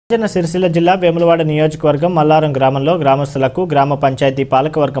సిరిసిల్ల జిల్లా వేములవాడ నియోజకవర్గం మల్లారం గ్రామంలో గ్రామస్తులకు గ్రామ పంచాయతీ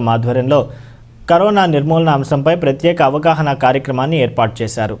పాలకవర్గం ఆధ్వర్యంలో కరోనా నిర్మూలన అంశంపై ప్రత్యేక అవగాహన కార్యక్రమాన్ని ఏర్పాటు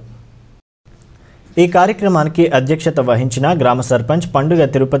చేశారు. ఈ కార్యక్రమానికి అధ్యక్షత వహించిన గ్రామ సర్పంచ్ పండుగ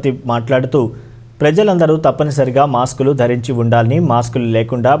తిరుపతి మాట్లాడుతూ ప్రజలందరూ తప్పనిసరిగా మాస్కులు ధరించి ఉండాలని, మాస్కులు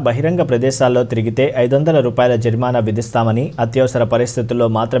లేకుండా బహిరంగ ప్రదేశాల్లో తిరిగితే 500 రూపాయల జరిమానా విధిస్తామని, అత్యవసర పరిస్థితుల్లో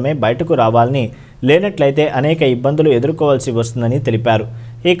మాత్రమే బయటకు రావాలని, లేనట్లయితే అనేక ఇబ్బందులు ఎదుర్కోవాల్సి వస్తుందని తెలిపారు.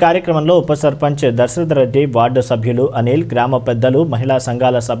 ఈ కార్యక్రమంలో ఉప సర్పంచ్ దశరథ రెడ్డి, వార్డు సభ్యులు అనిల్, గ్రామ పెద్దలు, మహిళా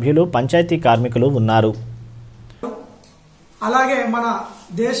సంఘాల సభ్యులు, పంచాయతీ కార్మికులు ఉన్నారు. అలాగే మన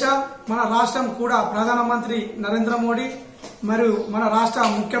రాష్ట్రం కూడా ప్రధానమంత్రి నరేంద్ర మోడీ మరియు మన రాష్ట్ర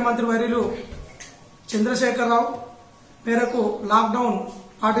ముఖ్యమంత్రి వర్యులు చంద్రశేఖరరావు మేరకు లాక్డౌన్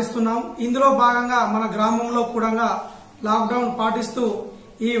పాటిస్తున్నాం. ఇందులో భాగంగా మన గ్రామంలో కూడా లాక్డౌన్ పాటిస్తూ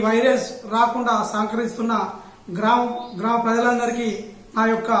ఈ వైరస్ రాకుండా సహకరిస్తున్న గ్రామ ప్రజలందరికీ నా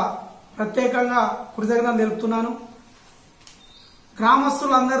యొక్క ప్రత్యేకంగా కృతజ్ఞతలు తెలుపుతున్నాను.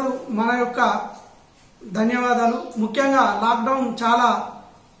 గ్రామస్తులందరూ మన యొక్క ధన్యవాదాలు. ముఖ్యంగా లాక్డౌన్ చాలా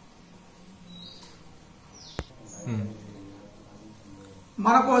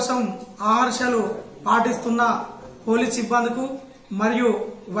మన కోసం ఆహర్షలు పాటిస్తున్న పోలీస్ సిబ్బందికి మరియు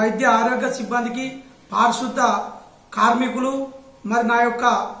వైద్య ఆరోగ్య సిబ్బందికి, పారిశుద్ధ కార్మికులు మరి నా యొక్క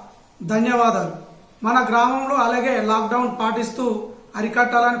ధన్యవాదాలు. మన గ్రామంలో అలాగే లాక్డౌన్ పాటిస్తూ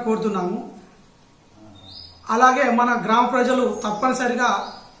అరికట్టాలని కోరుతున్నాము. అలాగే మన గ్రామ ప్రజలు తప్పనిసరిగా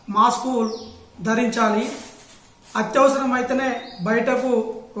మాస్కు ధరించాలి. అత్యవసరమైతేనే బయటకు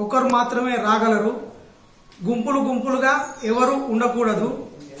ఒకరు మాత్రమే రాగలరు. గుంపులుగా ఎవరు ఉండకూడదు.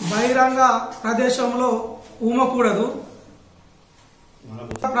 బహిరంగ ప్రదేశంలో ఊమకూడదు.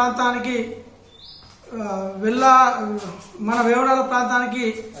 ప్రాంతానికి మన వేములవాడ ప్రాంతానికి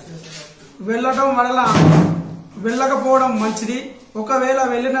వెళ్ళడం వల్ల వెళ్ళకపోవడం మంచిది. ఒకవేళ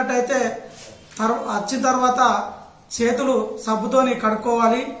వెళ్ళినట్టయితే వచ్చిన తర్వాత చేతులు సబ్బుతోని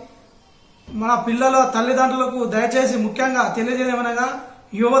కడుక్కోవాలి. మన పిల్లల తల్లిదండ్రులకు దయచేసి ముఖ్యంగా తెలియజేయమనగా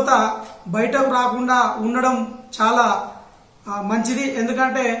యువత బయటకు రాకుండా ఉండడం చాలా మంచిది.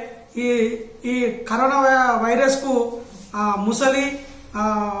 ఎందుకంటే ఈ కరోనా వైరస్ కు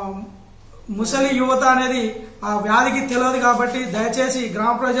ముసలి యువత అనేది ఆ వ్యాధికి తెలియదు కాబట్టి దయచేసి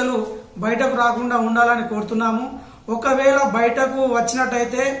గ్రామ ప్రజలు బయటకు రాకుండా ఉండాలని కోరుతున్నాము. ఒకవేళ బయటకు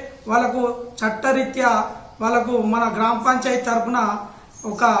వచ్చినట్టయితే వాళ్ళకు చట్టరీత్యా వాళ్ళకు మన గ్రామ పంచాయతీ తరఫున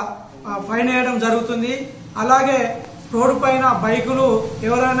ఒక ఫైన్ వేయడం జరుగుతుంది. అలాగే రోడ్డు పైన బైకులు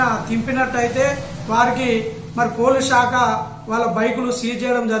ఎవరైనా తింపినట్టయితే వారికి మరి పోలీస్ శాఖ వాళ్ళ బైకులు సీజ్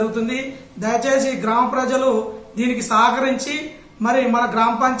చేయడం జరుగుతుంది. దయచేసి గ్రామ ప్రజలు దీనికి సహకరించి మరి మన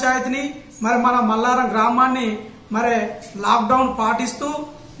గ్రామ పంచాయతీని మరి మన మల్లారం గ్రామాన్ని మరి లాక్డౌన్ పాటిస్తూ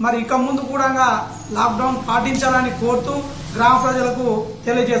మరి ఇక ముందు కూడా లాక్డౌన్ పాటించాలని కోరుతూ గ్రామ ప్రజలకు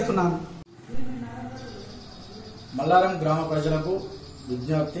తెలియజేస్తున్నాను. మల్లారం గ్రామ ప్రజలకు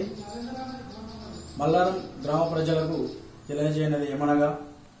విజ్ఞప్తి. మల్లారం గ్రామ ప్రజలకు తెలియజేయనది ఏమనగా,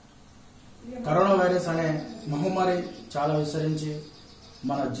 కరోనా వైరస్ అనే మహమ్మారి చాలా విస్తరించి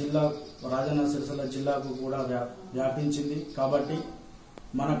మన జిల్లా రాజన్న సిరిసిల్ల జిల్లాకు కూడా వ్యాపించింది. కాబట్టి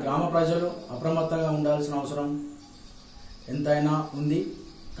మన గ్రామ ప్రజలు అప్రమత్తంగా ఉండాల్సిన అవసరం ఎంతైనా ఉంది.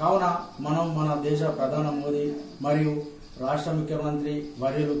 కావున మనం మన దేశ ప్రధాని మోదీ మరియు రాష్ట్ర ముఖ్యమంత్రి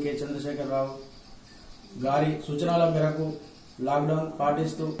వర్యులు కె చంద్రశేఖరరావు గారి సూచనల మేరకు లాక్డౌన్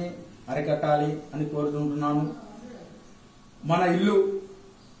పాటిస్తూ అరికట్టాలి అని కోరుకుంటున్నాను. మన ఇల్లు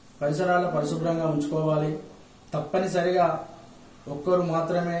పరిసరాల పరిశుభ్రంగా ఉంచుకోవాలి. తప్పనిసరిగా ఒక్కరు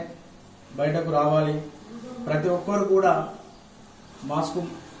మాత్రమే బయటకు రావాలి. ప్రతి ఒక్కరు కూడా మాస్కు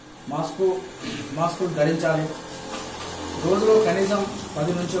ధరించాలి. రోజులో కనీసం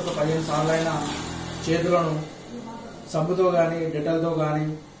 10 నుంచి 15 సార్లు అయినా చేతులను సబ్బుతో కానీ, డెటాల్తో కానీ,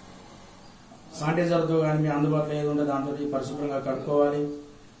 శానిటైజర్తో కానీ మీ అందుబాటులో ఏది ఉంటే దాంతో పరిశుభ్రంగా కడుక్కోవాలి.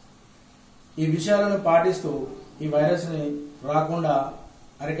 ఈ విషయాలను పాటిస్తూ ఈ వైరస్ ని రాకుండా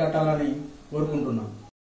అరికట్టాలని కోరుకుంటున్నాం.